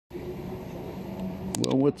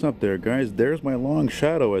Well, what's up there, guys? There's my long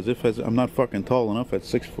shadow, as if I'm not fucking tall enough at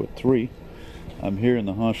 6'3". I'm here in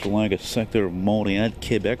the Hochelaga sector of Montreal,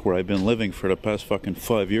 Quebec, where I've been living for the past fucking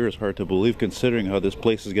 5 years. Hard to believe, considering how this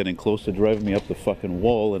place is getting close to driving me up the fucking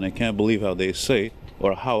wall, and I can't believe how they say,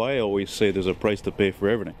 or how I always say, there's a price to pay for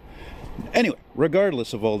everything. Anyway,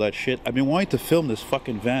 regardless of all that shit, I've been wanting to film this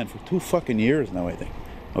fucking van for 2 fucking years now, I think.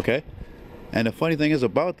 Okay? And the funny thing is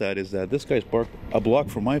about that is that this guy's parked a block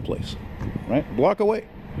from my place. Right? A block away.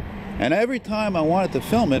 And every time I wanted to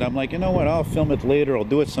film it, I'm like, you know what, I'll film it later, I'll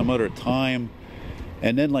do it some other time.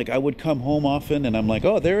 And then, like, I would come home often, and I'm like,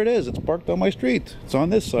 oh, there it is, it's parked on my street. It's on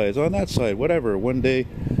this side, it's on that side, whatever, one day.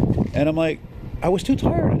 And I'm like, I was too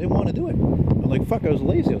tired, I didn't want to do it. I'm like, fuck, I was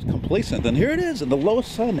lazy, I was complacent. And here it is, in the low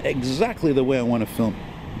sun, exactly the way I want to film.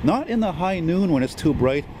 Not in the high noon when it's too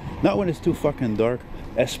bright, not when it's too fucking dark,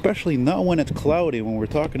 especially not when it's cloudy, when we're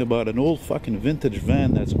talking about an old fucking vintage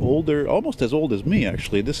van that's older, almost as old as me,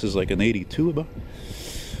 actually. This is like an 82 about.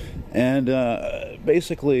 And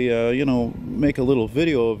basically, you know, make a little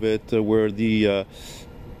video of it where the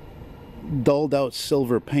dulled out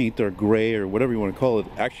silver paint or gray or whatever you want to call it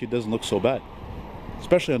actually doesn't look so bad.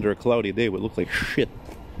 Especially under a cloudy day, it would look like shit.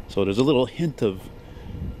 So there's a little hint of,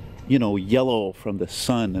 you know, yellow from the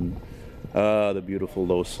sun and the beautiful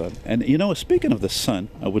low sun. And, you know, speaking of the sun,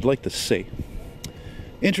 I would like to say,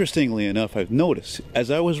 interestingly enough, I've noticed, as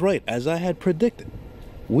I was right, as I had predicted,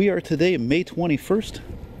 we are today May 21st.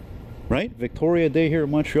 Right? Victoria Day here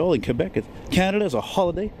in Montreal, in Quebec. Canada is a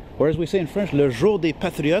holiday, or as we say in French, le jour des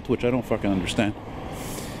patriotes, which I don't fucking understand.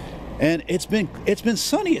 And it's been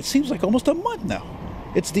sunny. It seems like almost a month now.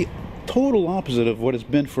 It's the total opposite of what it's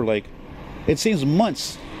been for, like, it seems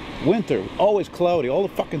months. Winter, always cloudy. All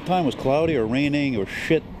the fucking time was cloudy or raining or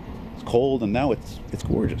shit. It's cold, and now it's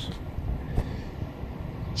gorgeous.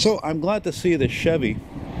 So I'm glad to see the Chevy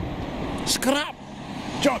scrap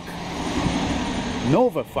junk.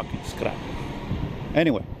 Nova fucking scrap.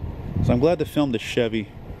 Anyway, so I'm glad to film the Chevy,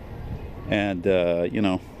 and you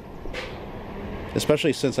know,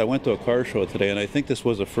 especially since I went to a car show today, and I think this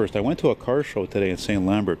was the first. I went to a car show today in St.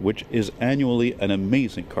 Lambert, which is annually an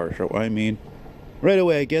amazing car show. I mean, right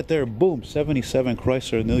away I get there, boom, 77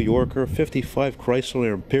 Chrysler New Yorker, 55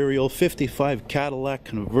 Chrysler Imperial, 55 Cadillac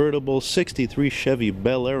convertible, 63 Chevy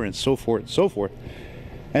Bel Air, and so forth and so forth.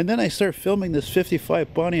 And then I start filming this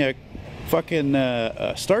 55 Pontiac fucking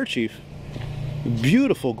Star Chief,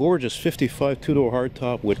 beautiful, gorgeous 55 two-door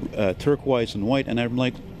hardtop with turquoise and white, and I'm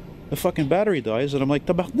like, the fucking battery dies, and I'm like,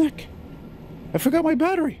 tabarnak, I forgot my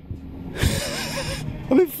battery.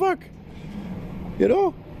 I mean, fuck, you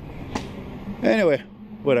know. Anyway,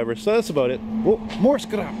 whatever. So that's about it. Whoa, more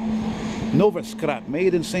scrap. Nova scrap,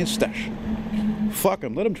 made in Saint Stash. Fuck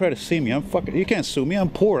them. Let them try to see me. I'm fucking. You can't sue me. I'm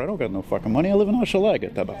poor. I don't got no fucking money. I live in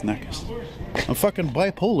Hochelaga. Tabarnak. I'm fucking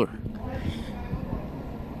bipolar.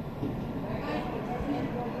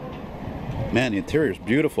 Man, the interior is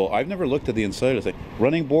beautiful. I've never looked at the inside of the thing.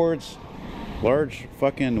 Running boards, large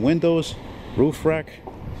fucking windows, roof rack.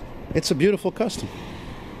 It's a beautiful custom.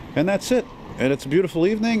 And that's it. And it's a beautiful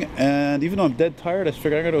evening. And even though I'm dead tired, I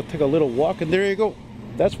figured I'm going to take a little walk. And there you go.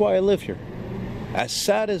 That's why I live here. As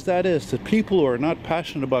sad as that is to people who are not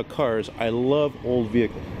passionate about cars, I love old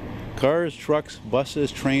vehicles. Cars, trucks,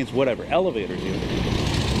 buses, trains, whatever. Elevators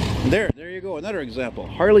even. There you go. Another example.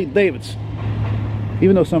 Harley Davidson.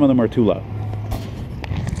 Even though some of them are too loud.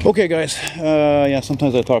 Okay, guys, yeah,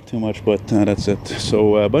 sometimes I talk too much, but that's it.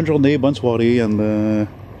 So, bonne journée, bonne soirée, and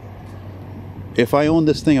if I owned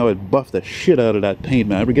this thing, I would buff the shit out of that paint,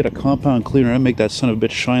 man. I would get a compound cleaner and make that son of a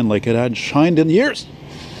bitch shine like it hadn't shined in years.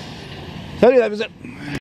 Salut, that was it.